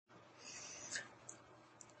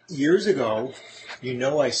Years ago,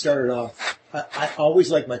 I started off, I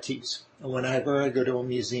always like Matisse. And whenever I go to a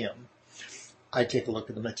museum, I take a look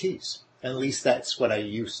at the Matisse. At least that's what I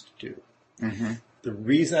used to do. Mm-hmm. The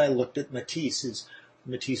reason I looked at Matisse is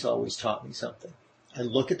Matisse always taught me something. I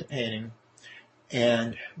look at the painting,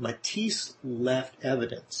 and Matisse left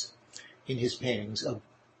evidence in his paintings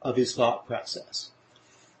of his thought process.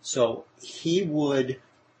 So he would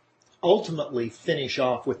ultimately finish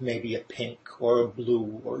off with maybe a pink or a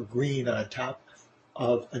blue or green on top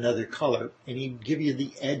of another color, and he'd give you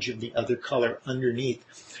the edge of the other color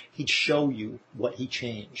underneath. He'd show you what he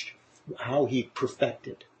changed, how he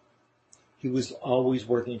perfected. He was always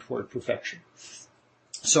working toward perfection.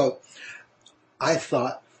 So I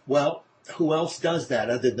thought, well, who else does that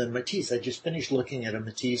other than Matisse? I just finished looking at a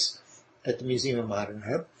Matisse at the Museum of Modern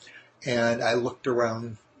Art, and I looked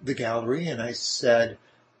around the gallery and I said,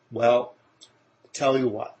 well, tell you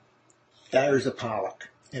what, there's a Pollock,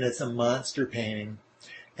 and it's a monster painting,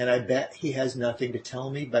 and I bet he has nothing to tell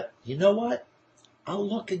me, but you know what? I'll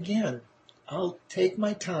look again. I'll take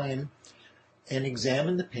my time and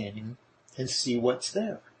examine the painting and see what's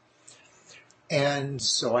there. And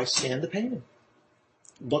so I scanned the painting,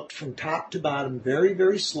 looked from top to bottom very,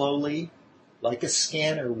 very slowly, like a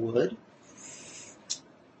scanner would,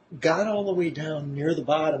 got all the way down near the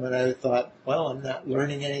bottom, and I thought, well, I'm not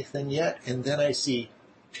learning anything yet. And then I see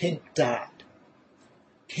pink dot,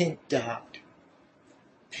 pink dot,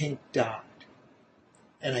 pink dot.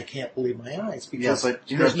 And I can't believe my eyes because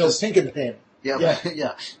there's no pink in the painting.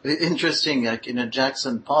 Yeah. Interesting,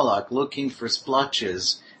 Jackson Pollock looking for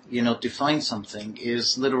splotches, to find something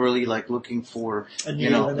is literally like looking for, a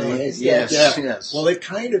needle in a haystack. Yes. Well, it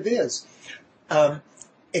kind of is.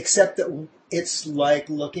 Except that it's like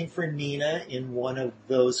looking for Nina in one of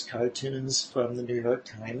those cartoons from the New York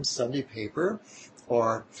Times Sunday paper,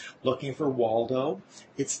 or looking for Waldo.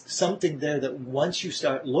 It's something there that once you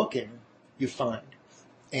start looking, you find.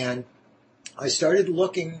 And I started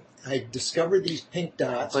looking. I discovered these pink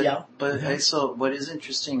dots. So what is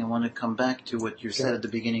interesting, I want to come back to what you said at the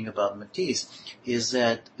beginning about Matisse, is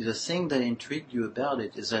that the thing that intrigued you about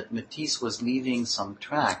it is that Matisse was leaving some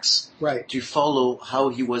tracks to follow how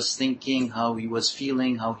he was thinking, how he was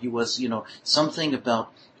feeling, how he was, something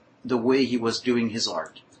about the way he was doing his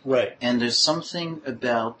art. Right. And there's something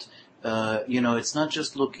about, it's not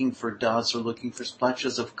just looking for dots or looking for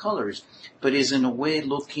splotches of colors, but is in a way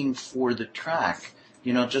looking for the track.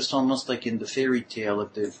 Just almost like in the fairy tale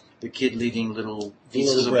of the kid leaving little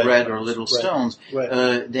pieces of bread or little stones,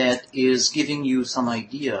 that is giving you some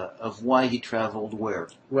idea of why he traveled where.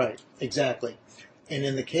 Right, exactly. And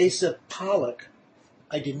in the case of Pollock,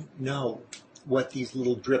 I didn't know what these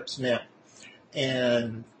little drips meant.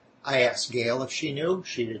 And I asked Gail if she knew.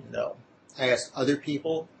 She didn't know. I asked other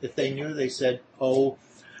people if they knew. They said, oh,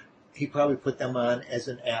 he probably put them on as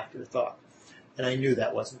an afterthought. And I knew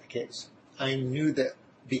that wasn't the case. I knew that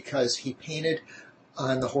because he painted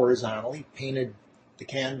on the horizontal, he painted the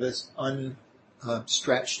canvas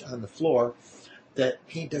unstretched on the floor, that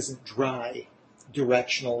paint doesn't dry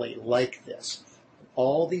directionally like this.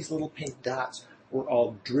 All these little pink dots were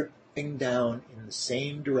all dripping down in the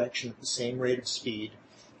same direction at the same rate of speed,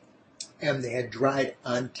 and they had dried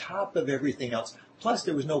on top of everything else. Plus,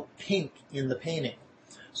 there was no pink in the painting.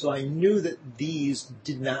 So I knew that these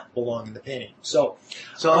did not belong in the painting. So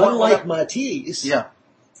unlike Matisse,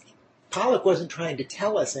 Pollock wasn't trying to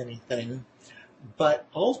tell us anything, but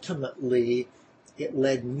ultimately it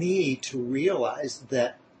led me to realize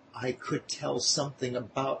that I could tell something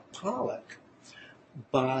about Pollock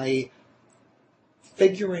by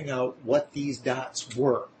figuring out what these dots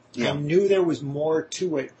were. I knew there was more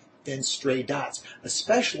to it than stray dots,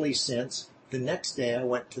 especially since the next day I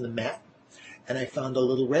went to the Met and I found a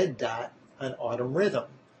little red dot on Autumn Rhythm.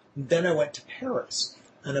 Then I went to Paris.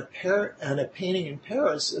 On a painting in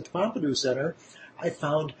Paris at the Pompidou Center, I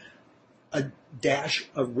found a dash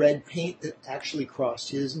of red paint that actually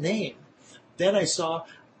crossed his name. Then I saw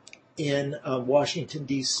in Washington,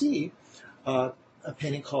 D.C., a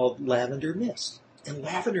painting called Lavender Mist. And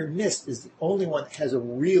Lavender Mist is the only one that has a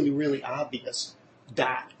really, really obvious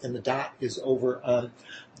dot. And the dot is over on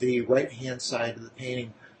the right-hand side of the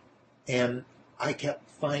painting. And I kept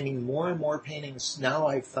finding more and more paintings. Now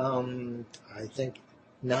I found, I think,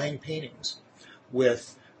 9 paintings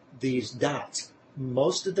with these dots.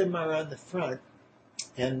 Most of them are on the front.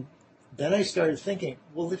 And then I started thinking,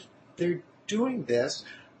 well, if they're doing this,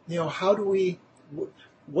 how do we,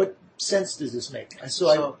 what sense does this make?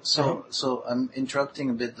 So I'm interrupting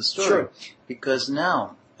a bit the story. Sure. Because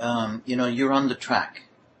now, you're on the track.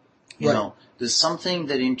 You Right. know, there's something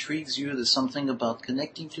that intrigues you. There's something about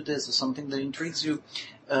connecting to this. There's something that intrigues you.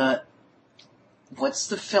 What's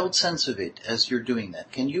the felt sense of it as you're doing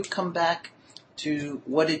that? Can you come back to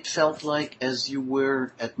what it felt like as you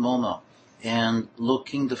were at MoMA and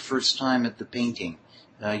looking the first time at the painting?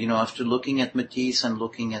 After looking at Matisse and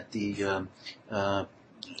looking at the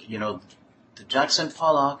Jackson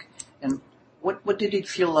Pollock, and what did it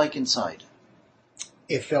feel like inside?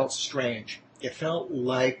 It felt strange. It felt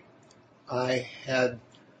like I had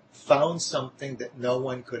found something that no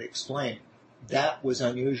one could explain. That was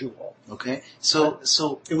unusual. Okay, so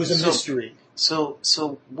It was a mystery. So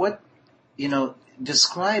what,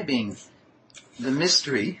 describing the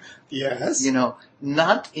mystery, Yes.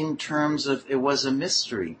 not in terms of it was a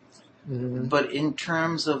mystery, Mm-hmm. but in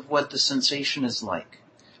terms of what the sensation is like.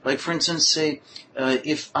 Like, for instance, say,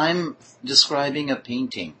 if I'm describing a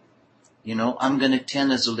painting, I'm going to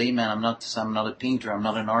tend as a layman, I'm not a painter, I'm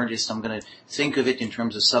not an artist, I'm going to think of it in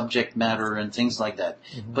terms of subject matter and things like that.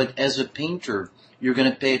 Mm-hmm. But as a painter, you're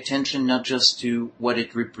going to pay attention not just to what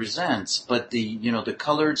it represents, but the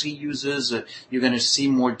colors he uses, you're going to see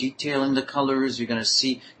more detail in the colors, you're going to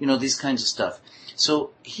see, these kinds of stuff.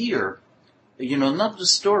 So here, not the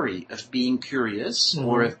story of being curious Mm-hmm.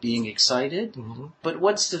 or of being excited, Mm-hmm. but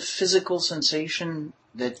what's the physical sensation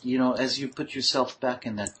that, as you put yourself back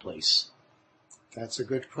in that place? That's a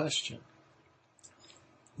good question.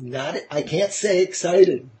 I can't say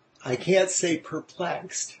excited. I can't say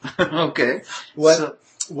perplexed. Okay. What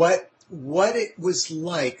it was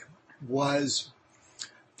like was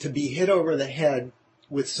to be hit over the head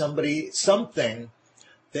with something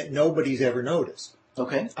that nobody's ever noticed.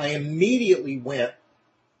 Okay. I immediately went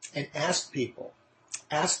and asked people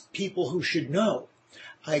who should know.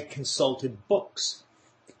 I consulted books.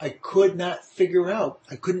 I could not figure out,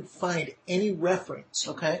 I couldn't find any reference.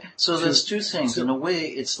 Okay. So there's two things. In a way,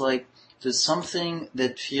 it's like there's something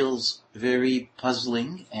that feels very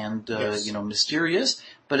puzzling and, Yes. mysterious,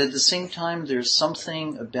 but at the same time, there's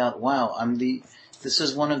something about, wow, this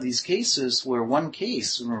is one of these cases where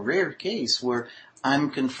a rare case where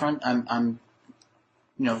I'm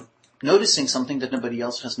noticing something that nobody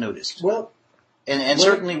else has noticed. Well, And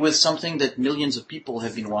certainly with something that millions of people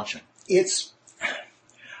have been watching.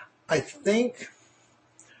 I think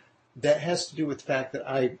that has to do with the fact that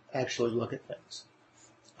I actually look at things.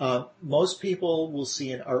 Most people will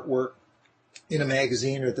see an artwork in a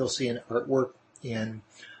magazine, or they'll see an artwork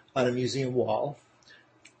on a museum wall,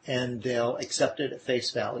 and they'll accept it at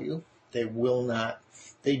face value. They will not.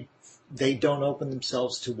 They don't open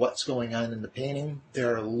themselves to what's going on in the painting.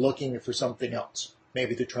 They're looking for something else.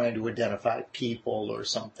 Maybe they're trying to identify people or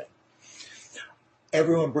something.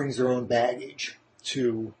 Everyone brings their own baggage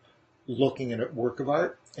to looking at a work of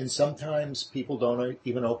art, and sometimes people don't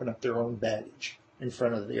even open up their own baggage in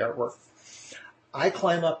front of the artwork. I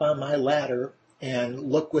climb up on my ladder and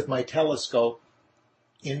look with my telescope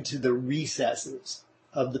into the recesses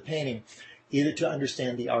of the painting, either to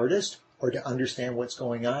understand the artist or to understand what's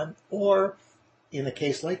going on, or in a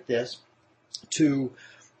case like this, to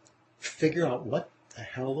figure out what the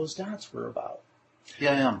hell those dots were about.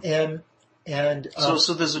 Yeah.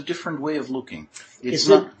 So there's a different way of looking. It's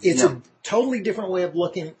a totally different way of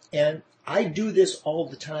looking, and I do this all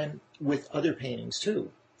the time with other paintings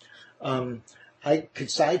too. I could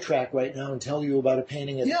sidetrack right now and tell you about a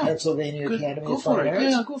painting at the Pennsylvania Academy of Fine Arts.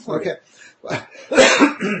 Yeah, go for it.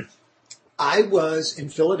 Okay. I was in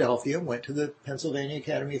Philadelphia, went to the Pennsylvania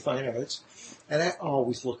Academy of Fine Arts, and I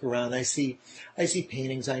always look around. I see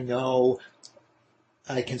paintings I know.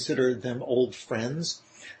 I consider them old friends,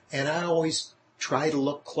 and I always try to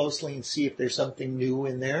look closely and see if there's something new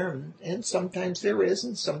in there, and sometimes there is,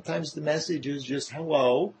 and sometimes the message is just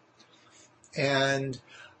hello. And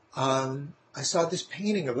I saw this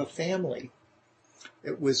painting of a family.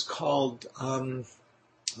 It was called,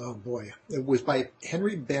 it was by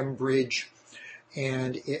Henry Bembridge,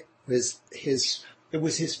 and it was his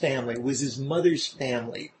family. It was his mother's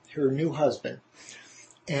family, her new husband.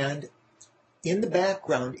 And in the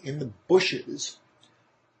background, in the bushes,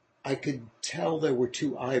 I could tell there were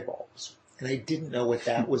two eyeballs, and I didn't know what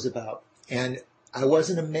that was about. And I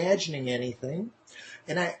wasn't imagining anything,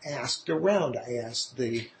 and I asked around. I asked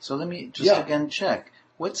So let me just again check.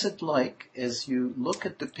 What's it like as you look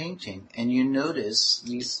at the painting and you notice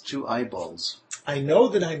these two eyeballs? I know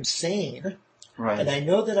that I'm sane, right, and I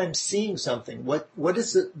know that I'm seeing something. What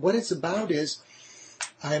it's about is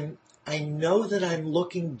I know that I'm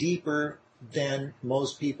looking deeper than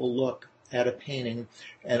most people look at a painting,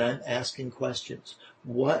 and I'm asking questions.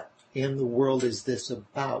 What in the world is this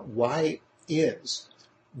about? Why is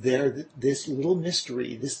this little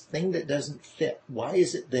mystery, this thing that doesn't fit. Why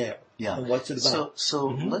is it there? Yeah. And what's it about? So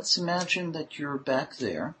let's imagine that you're back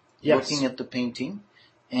there, Yes. looking at the painting,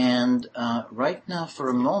 and right now for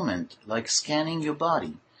a moment, like scanning your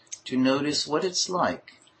body to notice what it's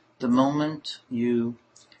like the moment you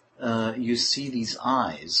see these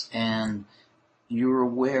eyes and you're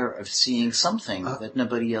aware of seeing something that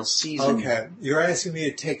nobody else sees. Okay. You're asking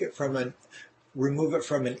me to remove it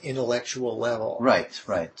from an intellectual level. Right.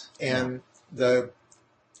 And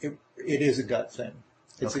it is a gut thing.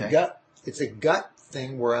 It's Okay. a gut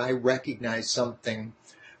thing where I recognize something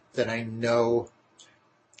that I know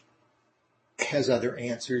has other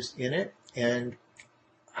answers in it. And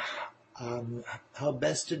how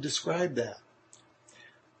best to describe that?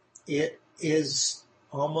 It is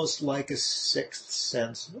almost like a sixth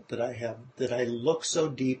sense that I have, that I look so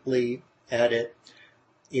deeply at it,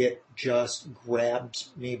 it just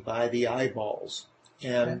grabs me by the eyeballs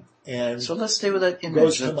and So let's stay with that image.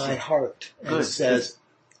 goes to my heart and Good. says,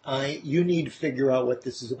 you need to figure out what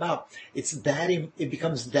this is about. It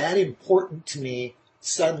becomes that important to me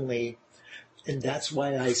suddenly, and that's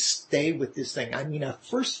why I stay with this thing. I mean, I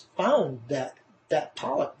first found that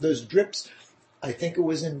Pollock, those drips, I think it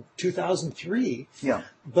was in 2003. Yeah.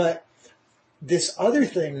 But this other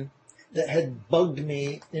thing that had bugged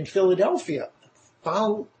me in Philadelphia,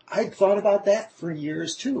 I'd thought about that for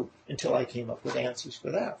years too, until I came up with answers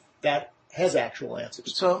for that. That has actual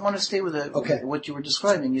answers. So I want to stay with what you were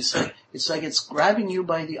describing. You said it's like it's grabbing you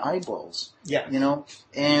by the eyeballs. Yeah.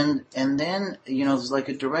 And then, there's like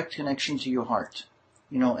a direct connection to your heart,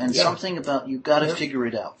 and Yeah. something about, you gotta Yeah. figure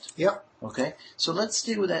it out. Yep. Okay? So let's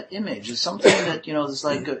stay with that image. It's something that, it's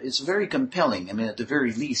like, it's very compelling. I mean, at the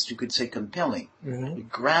very least, you could say compelling. Mm-hmm. It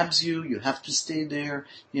grabs you, you have to stay there,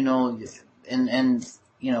 and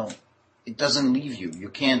it doesn't leave you. You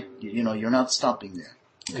can't, you're not stopping there.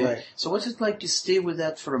 Okay? Right. So what's it like to stay with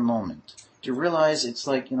that for a moment? To realize it's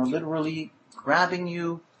like, literally grabbing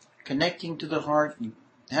you, connecting to the heart, you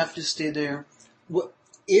have to stay there. Well,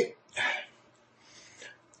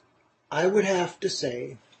 I would have to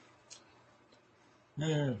say,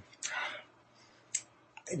 I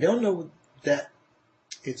don't know that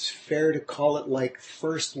it's fair to call it like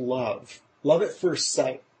first love. Love at first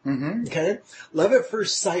sight. Mm-hmm. Okay? Love at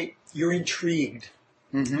first sight, you're intrigued.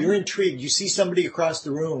 Mm-hmm. You're intrigued. You see somebody across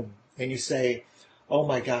the room and you say, oh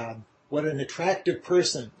my God, what an attractive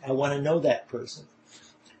person. I want to know that person.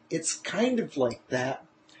 It's kind of like that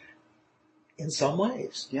in some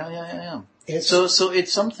ways. Yeah. It's, So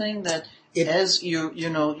it's something that as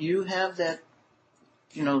you have that,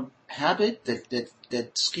 habit,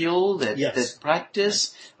 that skill, Yes. that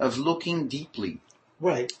practice of looking deeply.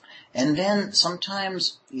 right. And then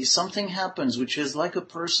sometimes something happens, which is like a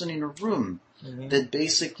person in a room Mm-hmm. that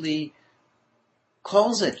basically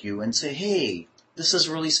calls at you and say, hey, this is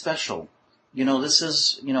really special. This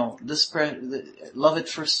is, love at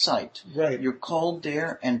first sight. Right. You're called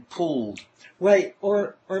there and pulled. Right.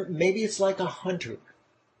 Or maybe it's like a hunter.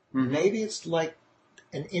 Mm-hmm. Maybe it's like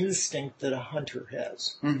an instinct that a hunter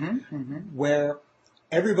has, Mm-hmm. Mm-hmm. where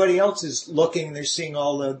everybody else is looking, they're seeing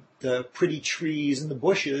all the pretty trees and the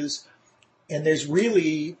bushes, and there's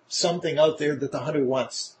really something out there that the hunter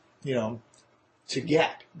wants, to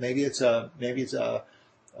get. Maybe it's a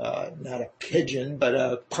not a pigeon, but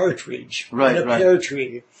a partridge Right, in a right. pear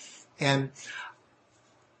tree. And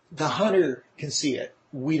the hunter can see it.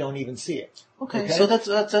 We don't even see it. Okay, Okay? so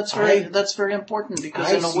that's very important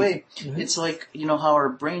because in a way, Mhm. it's like, how our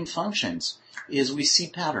brain functions is we see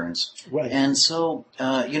patterns. Right. And so,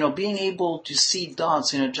 being able to see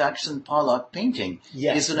dots in a Jackson Pollock painting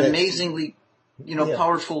Yes, is an that's- amazingly, Yeah.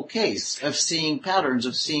 powerful case of seeing patterns,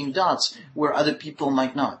 of seeing dots where other people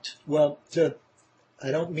might not. Well, I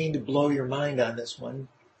don't mean to blow your mind on this one,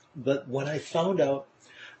 but when I found out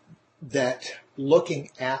that looking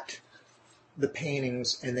at the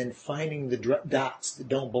paintings and then finding the dots that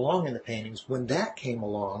don't belong in the paintings, when that came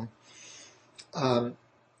along,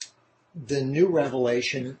 the new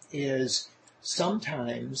revelation is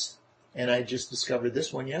sometimes, and I just discovered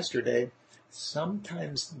this one yesterday,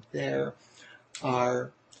 sometimes there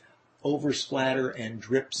are oversplatter and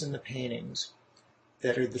drips in the paintings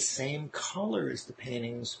that are the same color as the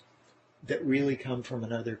paintings that really come from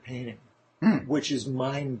another painting, which is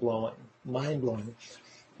mind-blowing.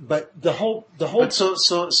 But the whole. But so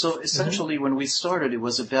essentially, when we started, it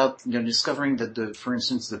was about discovering that for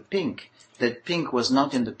instance, that pink was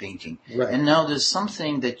not in the painting, Right. and now there's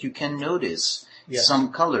something that you can notice, Yes.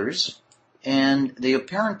 some colors, and they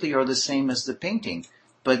apparently are the same as the painting,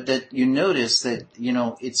 but that you notice that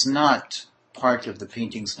it's not part of the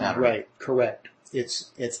painting's pattern. Right, correct.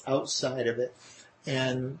 It's outside of it,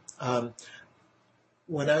 And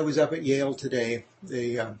when I was up at Yale today,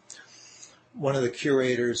 one of the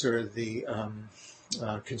curators, or the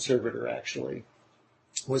conservator actually,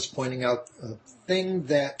 was pointing out a thing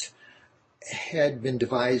that had been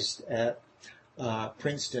devised at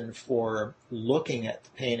Princeton for looking at the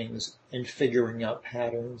paintings and figuring out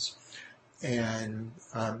patterns and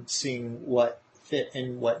seeing what fit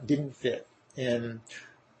and what didn't fit. And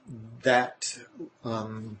that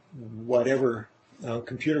whatever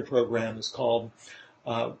computer program is called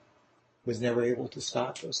was never able to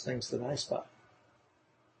spot those things that I spot.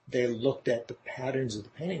 They looked at the patterns of the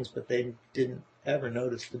paintings, but they didn't ever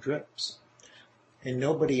notice the drips. And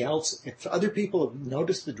nobody else, if other people have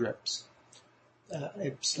noticed the drips,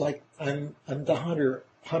 it's like I'm the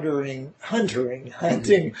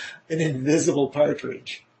hunting an invisible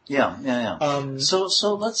partridge. Yeah.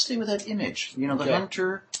 So let's stay with that image. The Okay.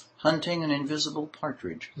 hunter hunting an invisible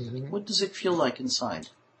partridge. Mhm. What does it feel like inside?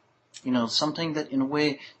 Something that in a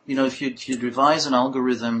way, if you devise an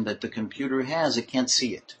algorithm that the computer has, it can't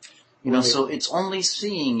see it. Right. So it's only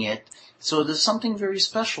seeing it. So there's something very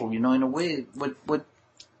special, in a way, what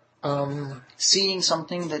seeing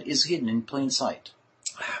something that is hidden in plain sight.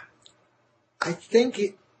 I think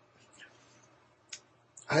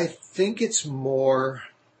it's more.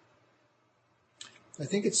 I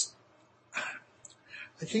think it's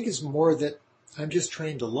more that I'm just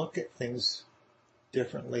trained to look at things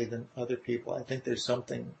differently than other people. I think there's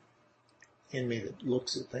something in me that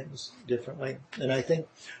looks at things differently. And I think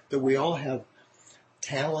that we all have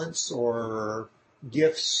talents or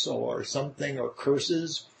gifts or something, or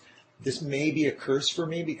curses. This may be a curse for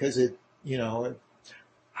me because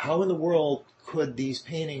how in the world could these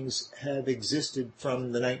paintings have existed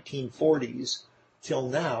from the 1940s till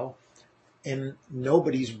now and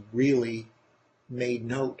nobody's really made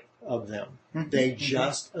note of them? They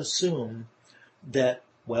just assume that,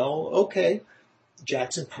 well, okay,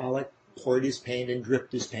 Jackson Pollock poured his paint and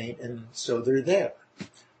dripped his paint, and so they're there.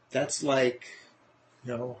 That's like,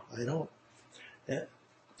 I don't. Yeah.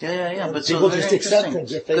 But people so just accept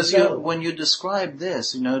things if they go. When you describe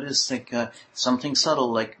this, you notice like something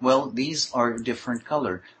subtle, like, well, these are a different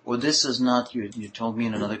color, or this is not. You told me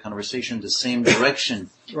in another conversation the same direction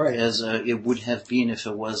Right. as it would have been if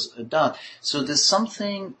it was a dot. So there's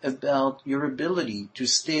something about your ability to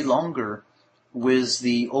stay longer with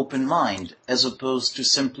the open mind, as opposed to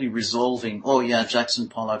simply resolving, oh yeah, Jackson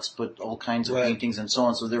Pollock's put all kinds of Right. paintings and so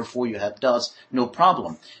on, so therefore you have dots, no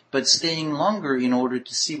problem. But staying longer in order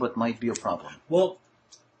to see what might be a problem. Well,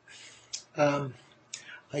 I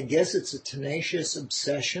guess it's a tenacious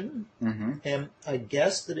obsession, and I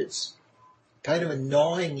guess that it's kind of a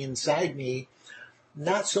gnawing inside me,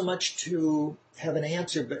 not so much to have an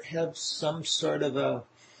answer, but have some sort of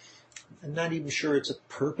I'm not even sure it's a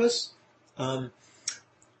purpose.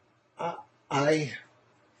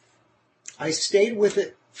 I stayed with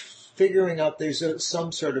it, figuring out there's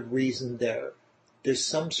some sort of reason there. There's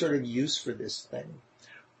some sort of use for this thing.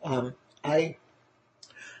 I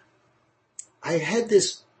had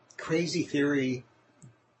this crazy theory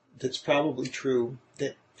that's probably true,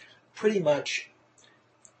 that pretty much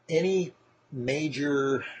any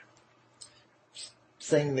major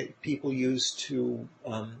thing that people use to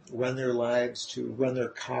run their lives, to run their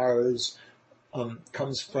cars,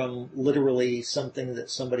 comes from literally something that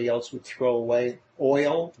somebody else would throw away.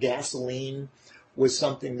 Oil, gasoline was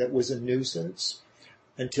something that was a nuisance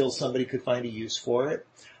until somebody could find a use for it.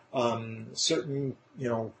 Certain,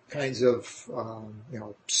 kinds of,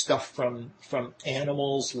 stuff from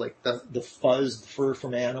animals, like the fur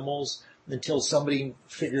from animals, until somebody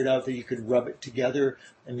figured out that you could rub it together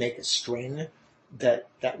and make a string that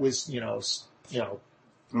was,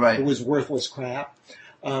 Right. it was worthless crap.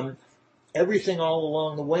 Everything all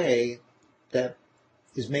along the way that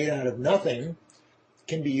is made out of nothing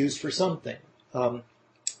can be used for something.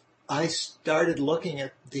 I started looking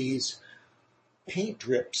at these paint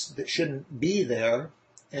drips that shouldn't be there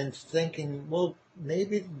and thinking, well,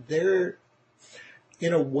 maybe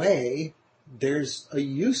in a way, there's a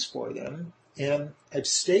use for them. And I've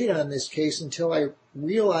stayed on this case until I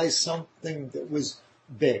realized something that was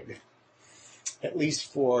big, at least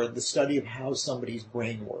for the study of how somebody's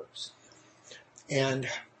brain works. And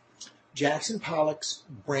Jackson Pollock's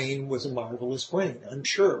brain was a marvelous brain. I'm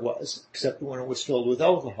sure it was, except when it was filled with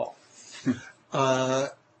alcohol.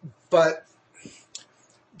 But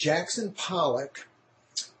Jackson Pollock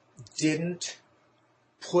didn't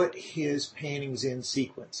put his paintings in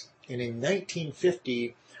sequence. And in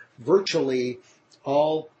 1950, virtually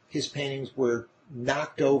all his paintings were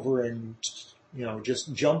knocked over and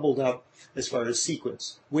just jumbled up as far as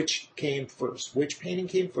sequence. Which came first? Which painting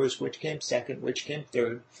came first? Which came second? Which came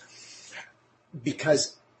third?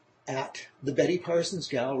 Because at the Betty Parsons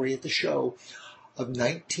Gallery at the show of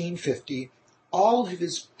 1950, all of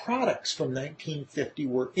his products from 1950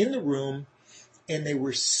 were in the room, and they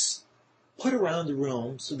were put around the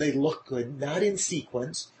room so they look good, not in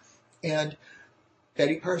sequence. And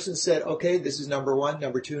Betty Parsons said, okay, this is number 1,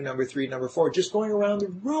 number 2, number 3, number 4, just going around the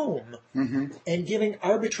room and giving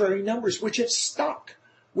arbitrary numbers, which have stuck,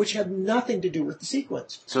 which have nothing to do with the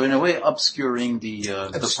sequence. So in a way, obscuring the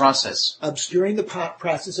process. Obscuring the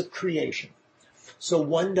process of creation. So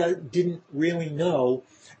one didn't really know.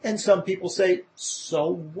 And some people say,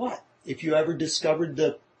 so what? If you ever discovered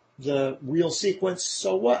the real sequence,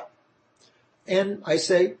 so what? And I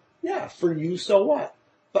say, yeah, for you, so what?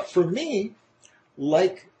 But for me,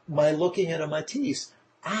 like my looking at a Matisse,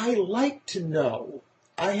 I like to know.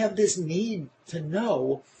 I have this need to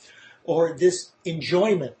know, or this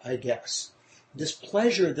enjoyment, I guess, this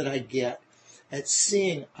pleasure that I get at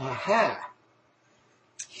seeing, aha,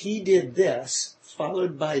 he did this,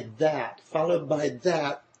 followed by that,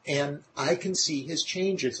 and I can see his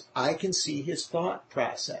changes. I can see his thought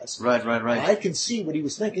process. Right. I can see what he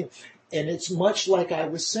was thinking. And it's much like I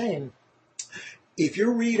was saying, if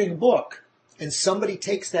you're reading a book and somebody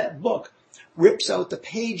takes that book, rips out the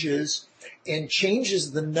pages and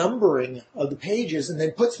changes the numbering of the pages and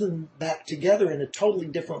then puts them back together in a totally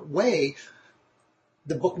different way,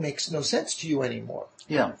 the book makes no sense to you anymore.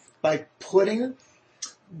 Yeah. By putting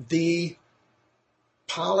the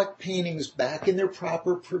Pollock paintings back in their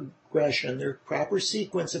proper progression, their proper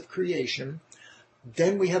sequence of creation,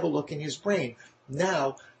 then we have a look in his brain.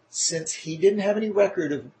 Now, since he didn't have any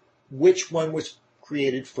record of which one was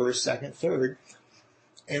created first, second, third,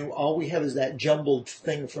 and all we have is that jumbled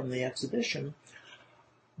thing from the exhibition,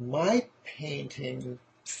 my painting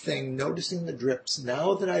thing, noticing the drips,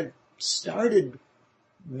 now that I've started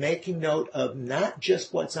making note of not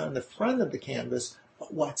just what's on the front of the canvas,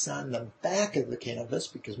 but what's on the back of the canvas,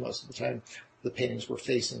 because most of the time the paintings were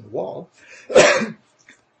facing the wall,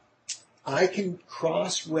 I can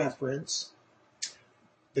cross-reference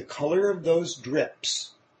the color of those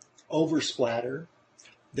drips, oversplatter,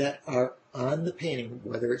 that are on the painting,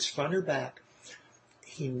 whether it's front or back.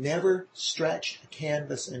 He never stretched a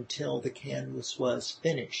canvas until the canvas was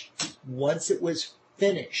finished. Once it was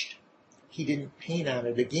finished, he didn't paint on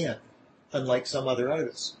it again, unlike some other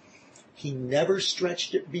artists. He never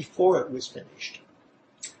stretched it before it was finished.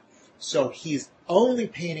 So he's only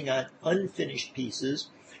painting on unfinished pieces.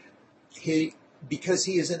 Because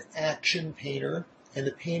he is an action painter and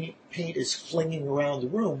the paint is flinging around the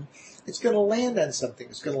room, it's going to land on something.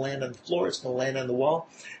 It's going to land on the floor. It's going to land on the wall.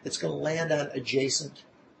 It's going to land on adjacent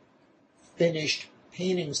finished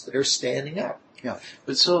paintings that are standing up. Yeah,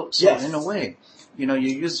 but so Yes. In a way, you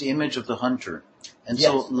use the image of the hunter. And Yes.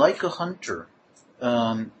 so like a hunter,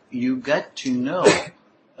 you got to know,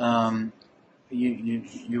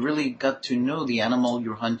 you really got to know the animal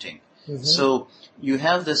you're hunting. Mm-hmm. So you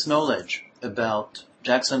have this knowledge about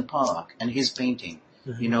Jackson Pollock and his painting.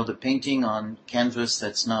 Mm-hmm. The painting on canvas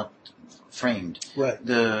that's not framed. Right.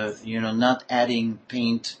 The, not adding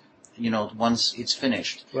paint, once it's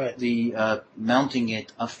finished. Right. The, mounting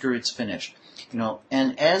it after it's finished.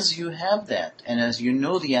 And as you have that, and as you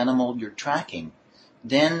know the animal you're tracking,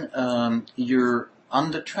 then, you're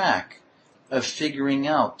on the track of figuring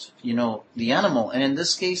out, the animal. And in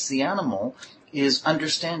this case, the animal is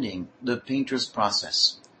understanding the painter's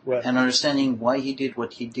process. Right. And understanding why he did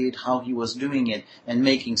what he did, how he was doing it, and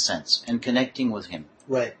making sense, and connecting with him.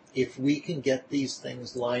 Right. If we can get these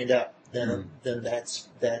things lined up, then that's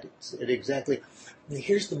it exactly. And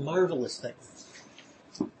here's the marvelous thing.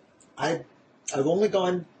 I've only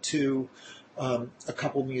gone to a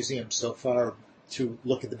couple museums so far to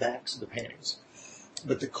look at the backs of the paintings,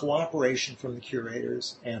 but the cooperation from the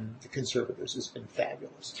curators and the conservators has been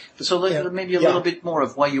fabulous. So maybe a little bit more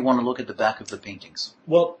of why you want to look at the back of the paintings.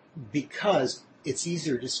 Well, because it's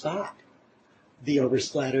easier to spot the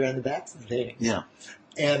oversplatter on the backs of the paintings. Yeah.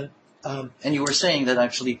 And you were saying that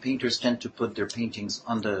actually painters tend to put their paintings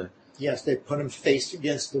on the... Yes, they put them face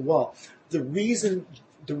against the wall. The reason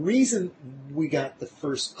we got the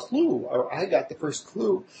first clue, or I got the first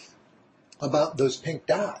clue about those pink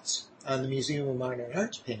dots on the Museum of Modern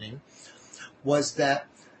Art's painting, was that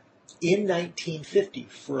in 1950,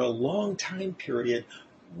 for a long time period,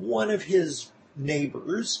 one of his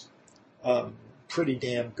neighbors, pretty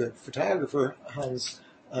damn good photographer, Hans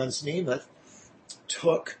Nemeth,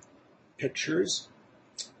 took pictures,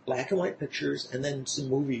 black and white pictures, and then some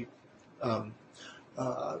movie,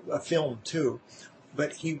 a film too,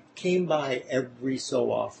 But he came by every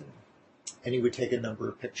so often, and he would take a number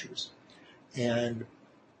of pictures. And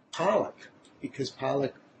Pollock, because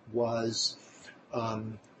Pollock was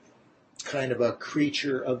kind of a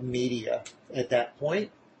creature of media at that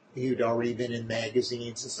point, he'd already been in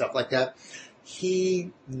magazines and stuff like that.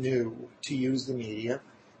 He knew to use the media.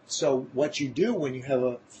 So what you do when you have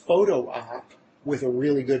a photo op with a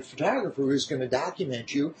really good photographer who's going to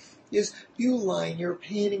document you is you line your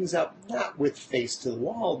paintings up not with face to the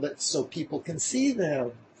wall, but so people can see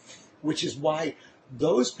them, which is why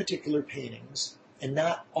those particular paintings, and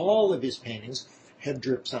not all of his paintings, have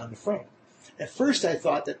drips on the front. At first I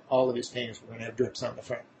thought that all of his paintings were going to have drips on the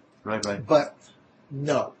front. Right. But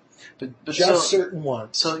no. But Just certain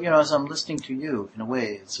ones. So, as I'm listening to you, in a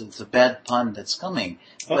way, it's a bad pun that's coming.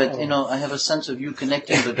 But, I have a sense of you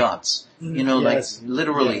connecting the dots. Yes. Like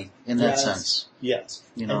literally in that sense. Yes.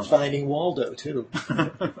 And finding Waldo, too.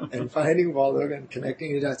 And finding Waldo and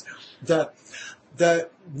connecting the dots. The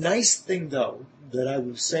nice thing, though, that I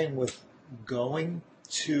was saying with going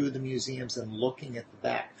to the museums and looking at the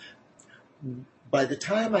back, by the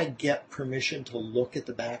time I get permission to look at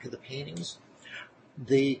the back of the paintings,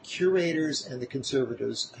 the curators and the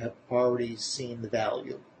conservators have already seen the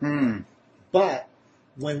value. But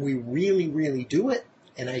when we really, really do it,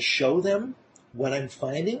 and I show them what I'm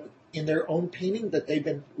finding in their own painting that they've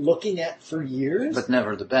been looking at for years. But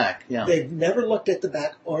never the back, yeah. They've never looked at the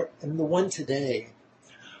back. And the one today,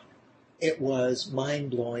 it was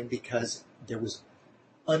mind-blowing because there was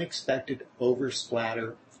unexpected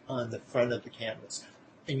oversplatter on the front of the canvas.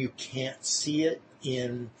 And you can't see it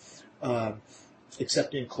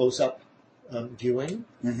except in close-up viewing.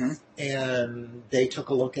 Mm-hmm. And they took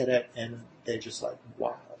a look at it, and they're just like,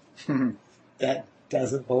 wow, that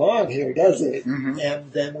doesn't belong here, does it? Mm-hmm.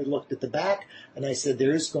 And then we looked at the back, and I said,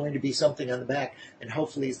 there is going to be something on the back, and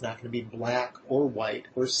hopefully it's not going to be black or white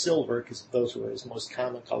or silver, because those were his most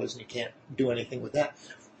common colors, and you can't do anything with that.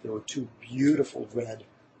 There were two beautiful red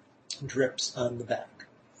drips on the back.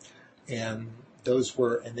 And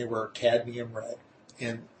they were cadmium red.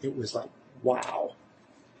 And it was like, wow.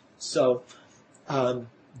 So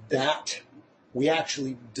that we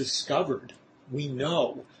actually discovered, we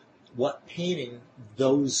know what painting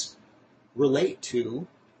those relate to,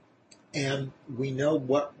 and we know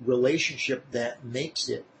what relationship that makes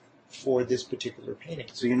it for this particular painting.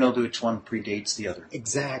 So you know which one predates the other.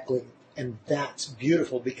 Exactly. And that's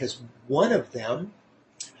beautiful because one of them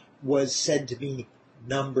was said to be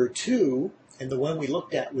number 2, and the one we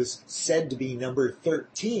looked at was said to be number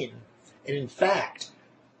 13. And in fact,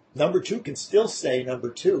 number 2 can still say number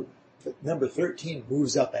 2, but number 13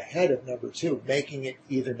 moves up ahead of number 2, making it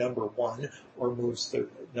either number 1 or moves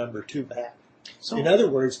number 2 back. So, in other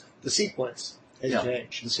words, the sequence has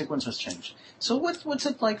changed. The sequence has changed. So what's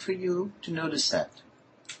it like for you to notice that?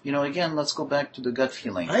 Again, let's go back to the gut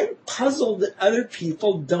feeling. I'm puzzled that other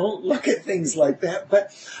people don't look at things like that,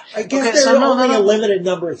 but I guess there are only a limited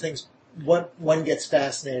number of things one gets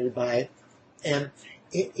fascinated by, and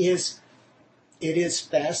it is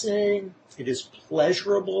fascinating, it is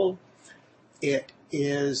pleasurable, it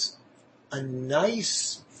is a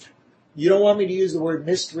nice, you don't want me to use the word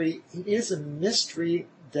mystery, it is a mystery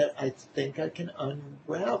that I think I can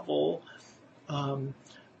unravel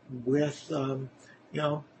with,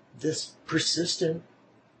 this persistent,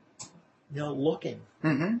 looking.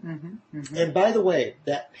 And by the way,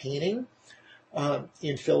 that painting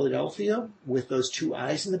in Philadelphia with those 2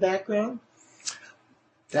 eyes in the background,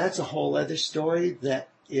 that's a whole other story that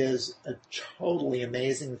is a totally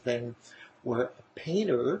amazing thing where a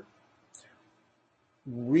painter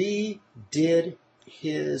redid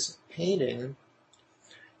his painting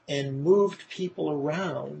and moved people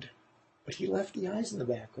around, but he left the eyes in the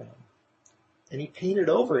background. And he painted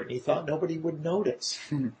over it, and he thought nobody would notice.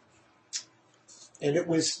 And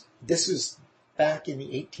this was back in the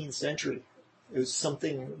 18th century. It was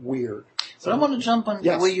something weird. But I want to jump on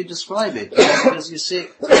the way you describe it, because you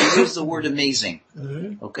use the word amazing.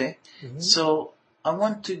 Mm-hmm. Okay? Mm-hmm. So I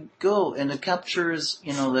want to go, and it captures,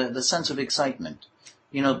 the sense of excitement.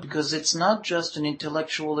 Because it's not just an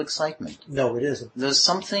intellectual excitement. No, it isn't. There's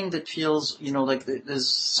something that feels, like there's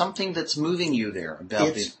something that's moving you there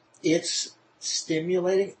about it. It's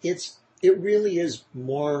stimulating. It really is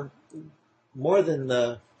more than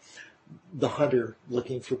the hunter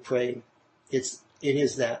looking for prey. It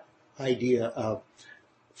is that idea of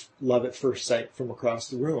love at first sight from across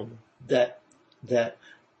the room, that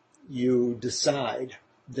you decide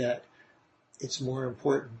that it's more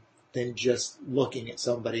important than just looking at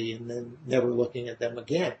somebody and then never looking at them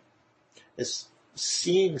again. It's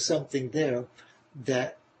seeing something there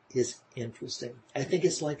that is interesting. I think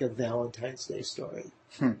it's like a Valentine's Day story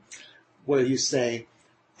Hmm. where you say,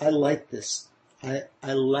 I like this.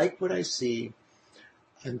 I like what I see.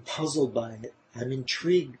 I'm puzzled by it. I'm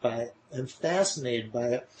intrigued by it. I'm fascinated by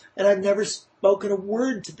it. And I've never spoken a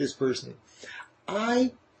word to this person.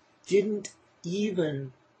 I didn't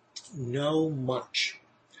even know much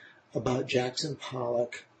about Jackson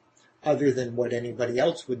Pollock other than what anybody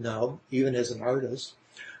else would know, even as an artist,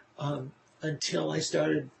 until I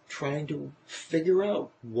started trying to figure out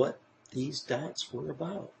what these dots were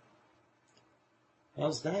about.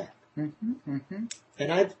 How's that? Mm-hmm, mm-hmm.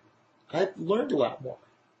 And I've learned a lot more.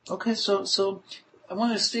 Okay, so I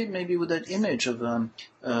want to stay maybe with that image of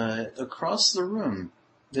across the room,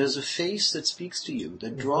 there's a face that speaks to you,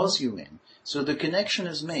 that draws you in. So the connection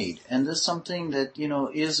is made, and there's something that,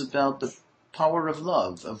 is about the power of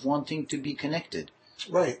love, of wanting to be connected.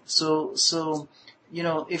 Right. So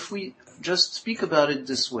if we just speak about it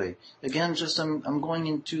this way, again, I'm going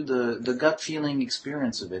into the gut feeling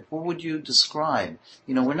experience of it. What would you describe?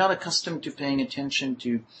 We're not accustomed to paying attention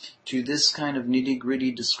to this kind of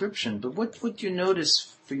nitty-gritty description, but what would you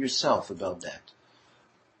notice for yourself about that?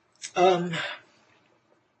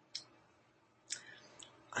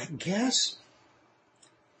 I guess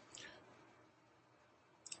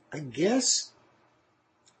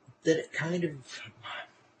that it kind of,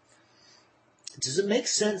 does it make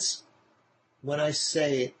sense when I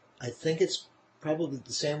say I think it's probably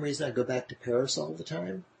the same reason I go back to Paris all the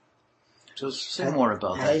time? So say more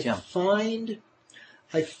about that, yeah.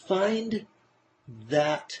 I find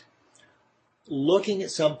that looking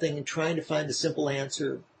at something and trying to find a simple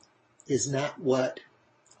answer is not what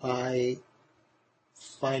I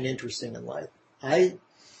find interesting in life. I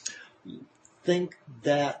think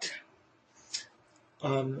that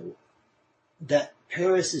that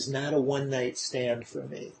Paris is not a one-night stand for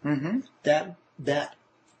me. Mm-hmm. That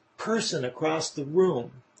person across the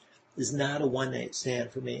room is not a one-night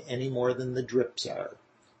stand for me any more than the drips are.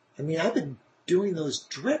 I mean, I've been doing those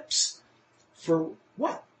drips for,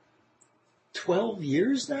 12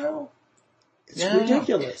 years now? It's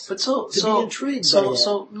ridiculous. But be intrigued by that.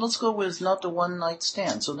 So let's go with not a one night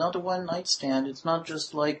stand. So not a one night stand. It's not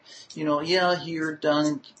just like, here,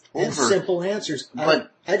 done, over. And simple answers.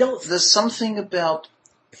 But I don't. There's something about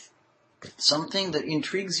something that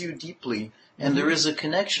intrigues you deeply, and there is a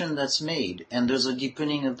connection that's made, and there's a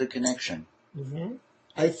deepening of the connection. Mm-hmm.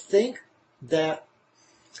 I think that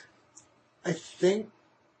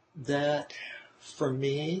for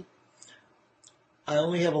me, I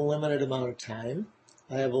only have a limited amount of time.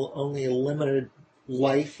 I have only a limited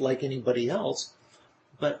life like anybody else.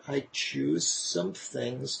 But I choose some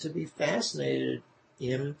things to be fascinated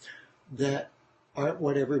in that aren't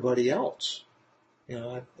what everybody else.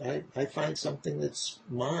 I find something that's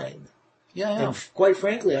mine. Yeah. And quite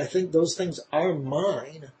frankly, I think those things are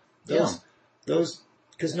mine. Those,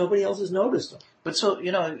 because nobody else has noticed them. But so,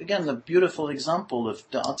 again, the beautiful example of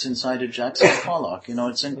dots inside a Jackson Pollock,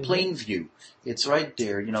 it's in plain view. It's right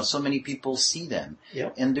there. So many people see them.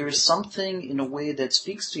 Yep. And there's something in a way that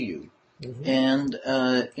speaks to you. Mm-hmm.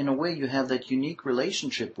 And in a way you have that unique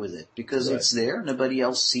relationship with it because it's there, nobody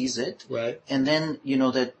else sees it. Right. And then,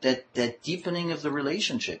 that deepening of the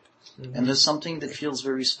relationship. Mm-hmm. And there's something that feels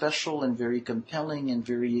very special and very compelling and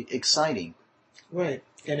very exciting. Right.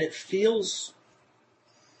 And it feels...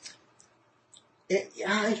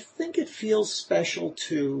 I think it feels special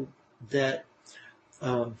too that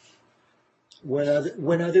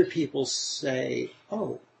when other people say,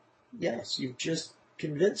 "Oh, yes, you've just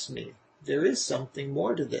convinced me. There is something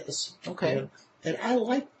more to this." Okay. And I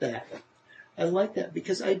like that. I like that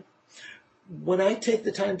because when I take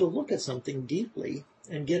the time to look at something deeply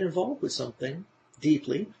and get involved with something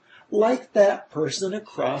deeply, like that person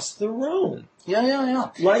across the room.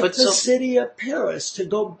 Yeah. Like the city of Paris, to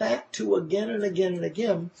go back to again and again and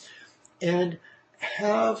again and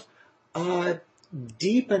have a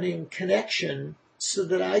deepening connection so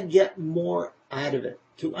that I get more out of it.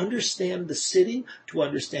 To understand the city, to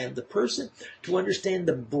understand the person, to understand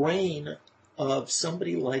the brain of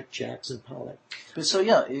somebody like Jackson Pollock. But so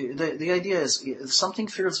the idea is something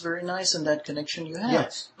feels very nice in that connection you have.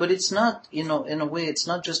 Yes. But it's not, in a way, it's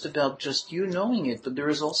not just about just you knowing it, but there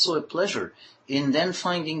is also a pleasure in then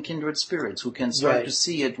finding kindred spirits who can start to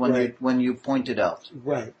see it when you point it out.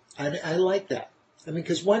 Right. I like that. I mean,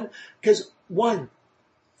 because one,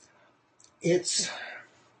 it's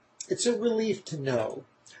a relief to know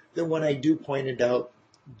that when I do point it out,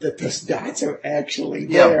 that those dots are actually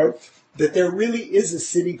there. That there really is a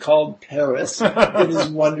city called Paris that is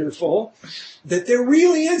wonderful. That there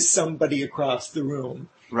really is somebody across the room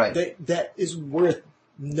that is worth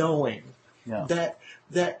knowing. Yeah.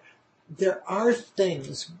 that there are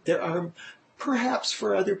things, there are perhaps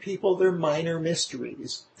for other people they're minor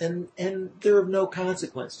mysteries and they're of no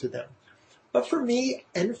consequence to them. But for me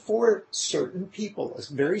and for certain people,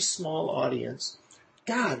 a very small audience,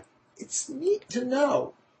 God, it's neat to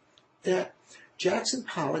know that Jackson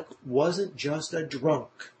Pollock wasn't just a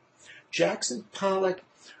drunk. Jackson Pollock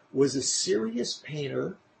was a serious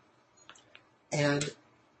painter, and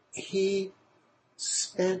he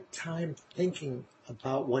spent time thinking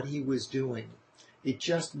about what he was doing. It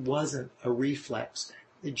just wasn't a reflex.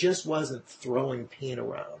 It just wasn't throwing paint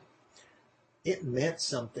around. It meant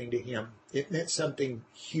something to him. It meant something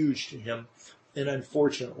huge to him. And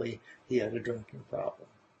unfortunately, he had a drinking problem.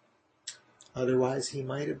 Otherwise, he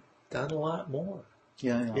might have done a lot more.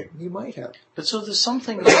 Yeah. He might have. But so there's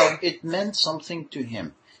something about it meant something to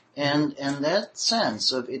him. And that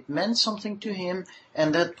sense of it meant something to him,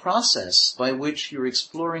 and that process by which you're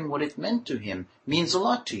exploring what it meant to him means a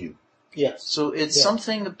lot to you. Yes. So it's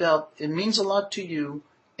something about, it means a lot to you,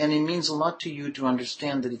 and it means a lot to you to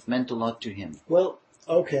understand that it meant a lot to him. Well,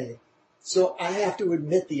 okay. So I have to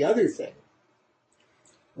admit the other thing.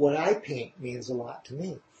 What I paint means a lot to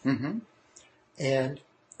me. Mm-hmm. And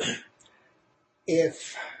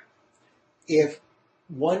if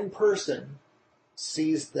one person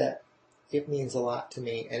sees that it means a lot to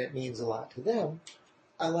me and it means a lot to them,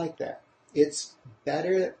 I like that. It's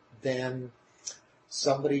better than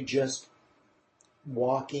somebody just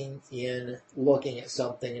walking in, looking at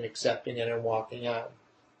something and accepting it and walking out.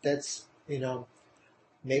 That's,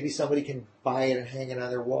 maybe somebody can buy it and hang it on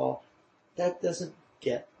their wall. That doesn't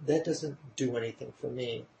do anything for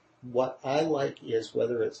me. What I like is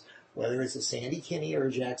whether it's a Sandy Kinney or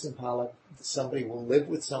a Jackson Pollock, somebody will live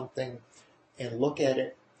with something and look at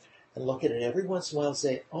it every once in a while and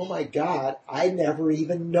say, oh my God, I never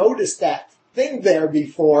even noticed that thing there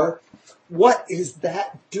before. What is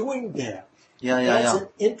that doing there? That's an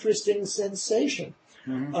interesting sensation.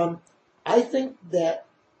 Mm-hmm. I think that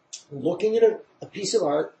looking at a piece of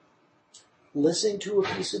art, listening to a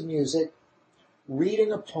piece of music,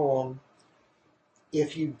 reading a poem,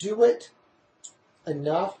 if you do it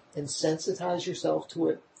enough and sensitize yourself to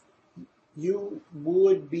it, you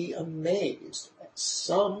would be amazed at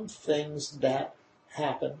some things that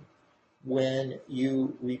happen when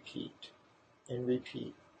you repeat and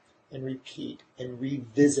repeat and repeat and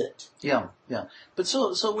revisit. Yeah. But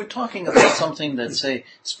so we're talking about something that's a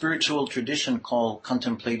spiritual tradition called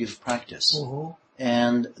contemplative practice. Mm-hmm.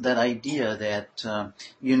 And that idea that,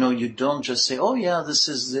 you don't just say, oh yeah, this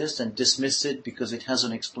is this, and dismiss it because it has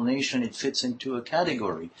an explanation, it fits into a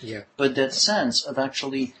category. Yeah. But that sense of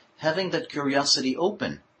actually having that curiosity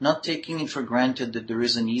open, not taking it for granted that there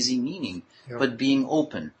is an easy meaning, but being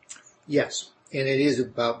open. Yes, and it is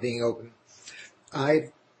about being open.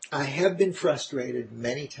 I have been frustrated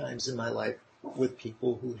many times in my life with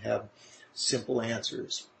people who have simple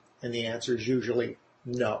answers, and the answer is usually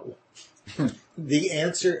no. The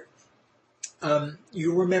answer,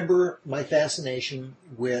 you remember my fascination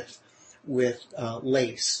with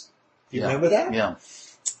lace. You remember that? Yeah.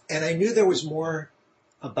 And I knew there was more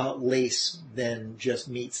about lace than just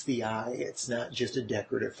meets the eye. It's not just a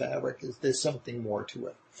decorative fabric. There's something more to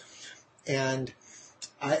it. And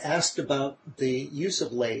I asked about the use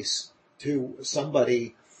of lace to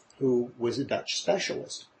somebody who was a Dutch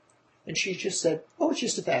specialist. And she just said, oh, it's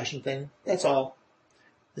just a fashion thing. That's all.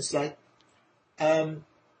 It's like,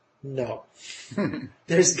 no.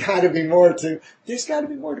 There's got to be more to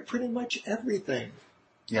pretty much everything.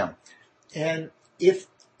 Yeah. And if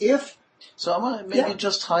so I want to maybe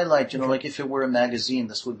just highlight, like if it were a magazine,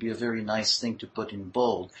 this would be a very nice thing to put in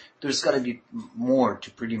bold. There's got to be more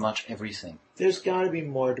to pretty much everything. There's got to be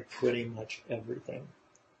more to pretty much everything.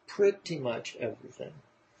 Pretty much everything.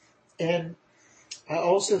 And I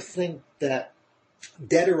also think that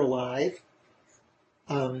dead or alive,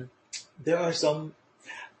 there are some,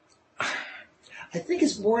 I think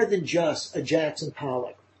it's more than just a Jackson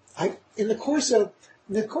Pollock. In the course of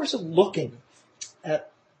looking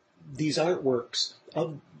at these artworks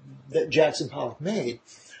that Jackson Pollock made,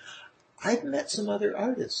 I've met some other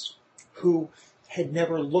artists who had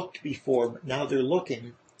never looked before, but now they're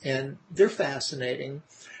looking, and they're fascinating.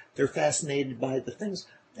 They're fascinated by the things,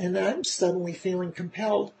 and I'm suddenly feeling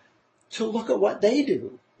compelled to look at what they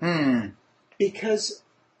do. Because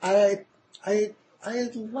I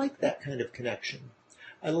like that kind of connection.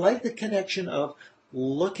 I like the connection of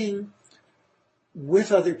looking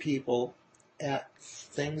with other people at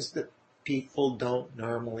things that people don't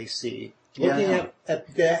normally see. Looking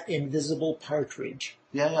at that invisible partridge.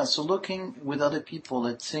 Yeah. So looking with other people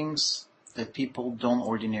at things that people don't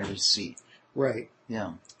ordinarily see. Right.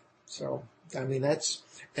 Yeah. So I mean,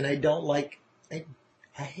 and I don't like, I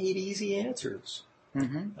hate easy answers.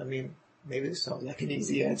 Mm-hmm. I mean, maybe this sounds like an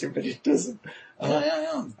easy answer, but it doesn't.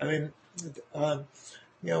 Yeah. I mean,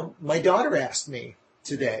 my daughter asked me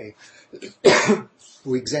today,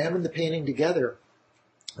 we examined the painting together,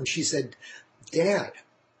 and she said, Dad,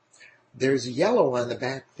 there's yellow on the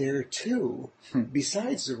back there too,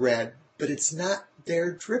 besides the red, but it's not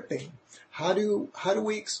there dripping. How do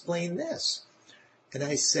we explain this? And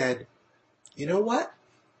I said, you know what?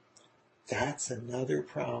 That's another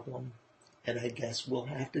problem. And I guess we'll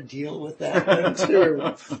have to deal with that one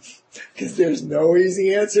too. Because there's no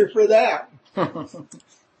easy answer for that.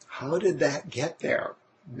 How did that get there?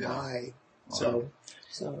 Why? Wow.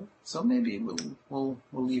 So maybe we'll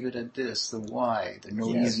leave it at this: the why, the no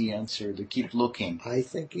easy answer, the keep looking. I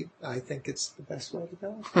think it's the best way to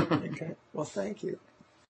go. Okay. Well, thank you.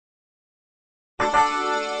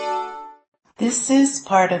 This is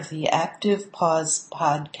part of the Active Pause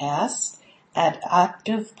podcast at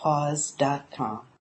activepause.com.